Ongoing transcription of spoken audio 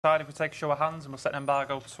If we take a show of hands and we'll set an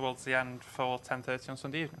embargo towards the end for 10:30 on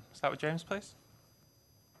Sunday evening. Start with James, please.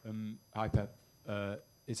 Hi, Pep.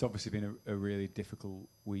 It's obviously been a really difficult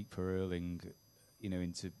week for Erling,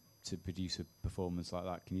 to produce a performance like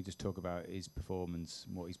that. Can you just talk about his performance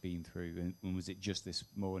and what he's been through? And was it just this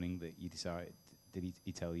morning that you decided? Did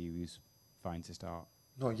he tell you he was fine to start?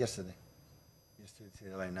 No, yesterday. Yesterday, the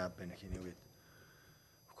lineup, and he knew it.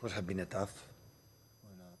 Of course, had been a tough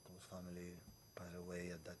when a close family passed away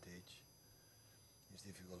at that age. It's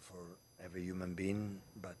difficult for every human being,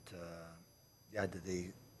 but the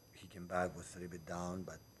day he came back was a little bit down,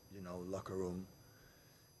 but locker room,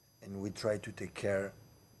 and we try to take care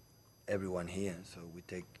everyone here, so we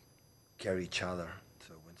take care of each other.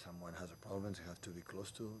 So when someone has a problem, you have to be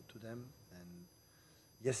close to them. And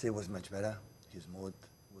yesterday was much better. His mood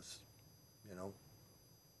was,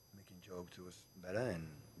 making jokes was better, and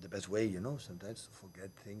the best way, sometimes to forget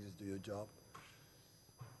things is do your job.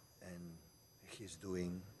 And he's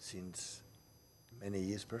doing since many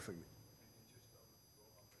years perfectly.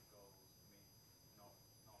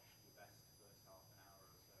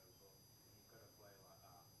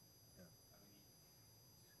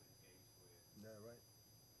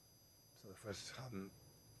 So the first,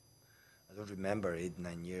 I don't remember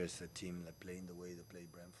 8-9 years a team playing the way they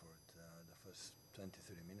played Brentford, the first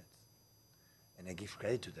 20-30 minutes. And I give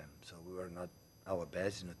credit to them. So we were not our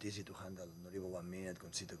best. It's not easy to handle, not even 1 minute,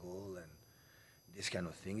 concede a goal, and these kind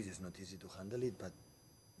of things. It's not easy to handle it, but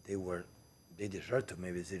they deserved to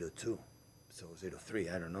maybe 0-2, so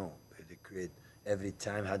 0-3, I don't know. They create, every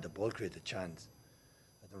time had the ball, create a chance.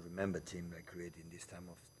 I don't remember a team creating this time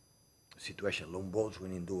of situation. Long balls,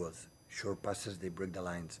 winning duels, short passes, they break the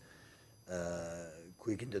lines,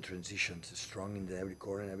 quick in the transitions, strong in every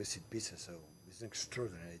corner, every set pieces. So it's an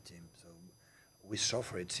extraordinary team. So we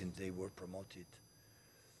suffered since they were promoted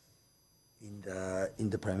in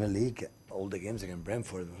the Premier League. All the games against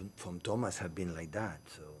Brentford from Thomas have been like that.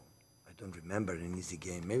 So I don't remember an easy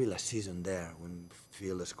game. Maybe last season there when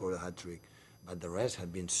Phil scored a hat-trick, but the rest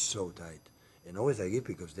have been so tight. And always I give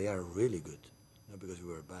because they are really good, not because we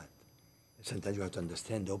were bad. Sometimes you have to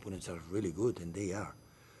understand the opponents are really good, and they are.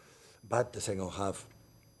 But the second half,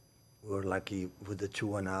 we were lucky with the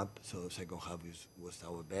 2-1 up, so the second half was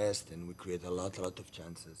our best, and we created a lot of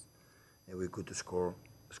chances, and we could score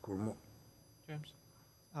more. James?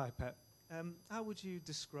 Hi, Pep. How would you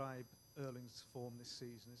describe Erling's form this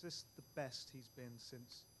season? Is this the best he's been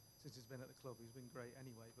since he's been at the club? He's been great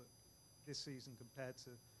anyway, but this season compared to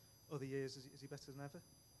other years, is he better than ever?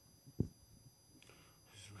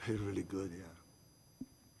 Really good, yeah.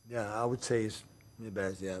 Yeah, I would say it's the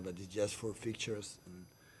best, yeah, but it's just for fixtures and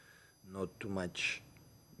not too much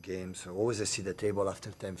games. So always I see the table after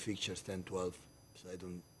 10 fixtures, 10, 12, so I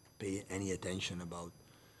don't pay any attention about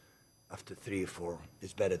after 3 or 4.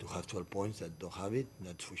 It's better to have 12 points than don't have it,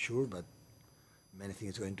 that's for sure, but many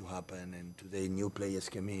things are going to happen, and today new players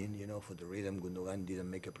came in, for the rhythm. Gundogan didn't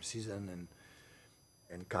make a preseason,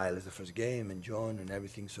 and Kyle is the first game, and John, and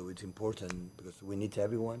everything, so it's important because we need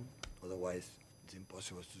everyone, otherwise it's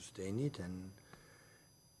impossible to stay in it,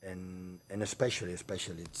 and especially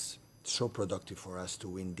it's so productive for us to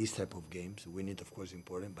win this type of games. Win it, of course,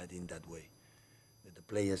 important, but in that way. The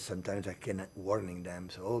players, sometimes I can warning them,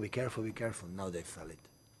 so, be careful. Now they felt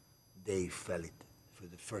it. For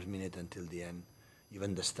the first minute until the end.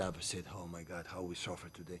 Even the staff said, oh my God, how we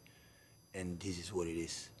suffered today. And this is what it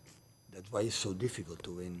is. That's why it's so difficult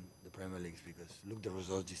to win the Premier League, because look the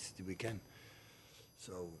results this weekend.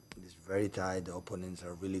 So it's very tight. The opponents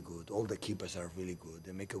are really good. All the keepers are really good.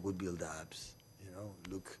 They make a good build-ups.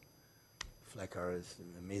 Look, Flecker is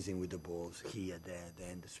amazing with the balls. Here, there,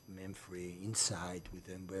 then the Memphis inside with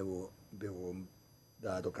Bevo,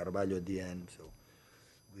 Dado Carvalho at the end. So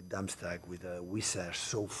with Damstack, with Wissa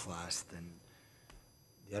so fast, and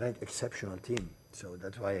they're an exceptional team. So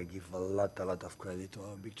that's why I give a lot of credit to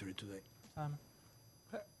our victory today.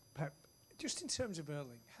 Pep, just in terms of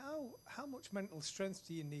Erling, how much mental strength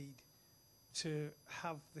do you need to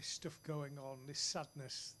have this stuff going on, this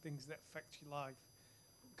sadness, things that affect your life,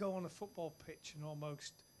 go on a football pitch and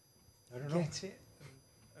almost get it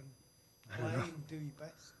and play and do your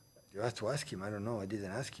best? You have to ask him. I don't know. I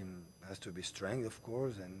didn't ask him. It has to be strength, of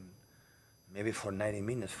course, and maybe for 90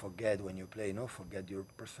 minutes, forget when you play, forget your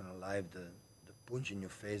personal life, the punch in your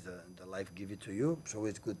face, the life give it to you. So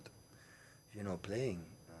it's good, playing.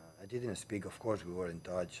 I didn't speak, of course, we were in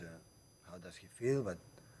touch. How does he feel? But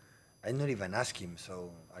I not even ask him,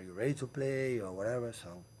 so are you ready to play or whatever?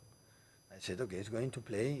 So I said, okay, he's going to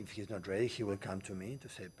play. If he's not ready, he will come to me to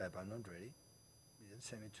say, Pep, I'm not ready. He didn't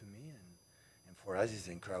send it to me. And for us, it's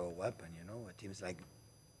an incredible weapon, A team's like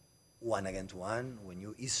one against one, when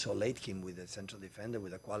you isolate him with a central defender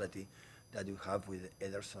with the quality that you have with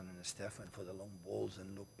Ederson and Stefan for the long balls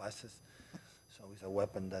and loop passes. So it's a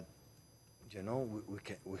weapon that, you know,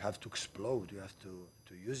 we have to explode. We have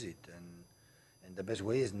to use it, and the best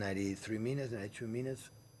way is 93 minutes, 92 minutes.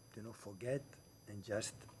 You know, forget and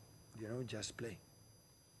just, you know, just play.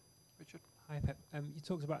 Richard? Hi, Pep. You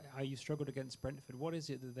talked about how you struggled against Brentford. What is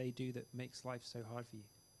it that they do that makes life so hard for you?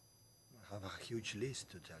 I have a huge list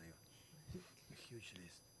to tell you. A huge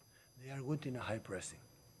list. They are good in a high pressing.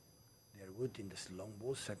 They are good in the long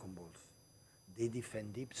balls, second balls. They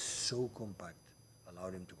defend deep, so compact. Allow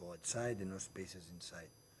them to go outside, and no spaces inside.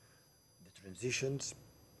 The transitions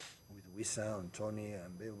with Wissa, Antony,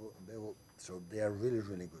 and Bebo, so they are really,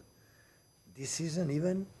 really good. This season,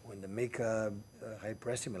 even when they make high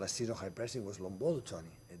pressing, last season high pressing was long ball, Tony.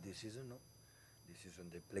 And this season, no. This season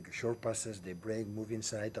they play short passes, they break, move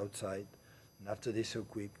inside, outside, and after they're so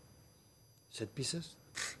quick. Set pieces,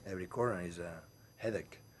 every corner is a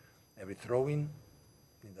headache. Every throw-in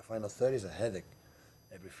in the final third is a headache.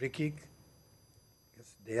 Every free kick,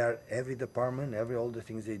 because they are every department, all the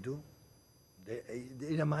things they do.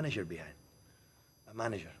 There's a manager behind. A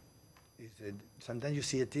manager. Sometimes you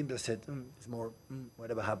see a team that said, it's more,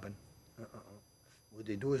 whatever happened. What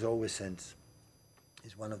they do is always sense.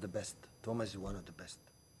 He's one of the best. Thomas is one of the best.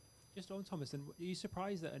 Just on Thomas, then, are you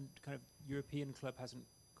surprised that a kind of European club hasn't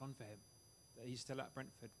gone for him? That he's still at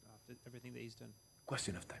Brentford after everything that he's done?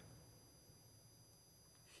 Question of time.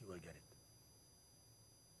 He will get it.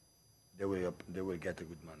 They will get a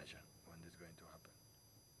good manager when it's going to happen.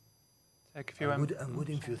 Take a few. I'm good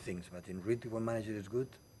in few things, but in really one manager is good,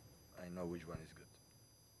 I know which one is good.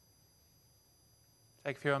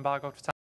 Take a few embargo for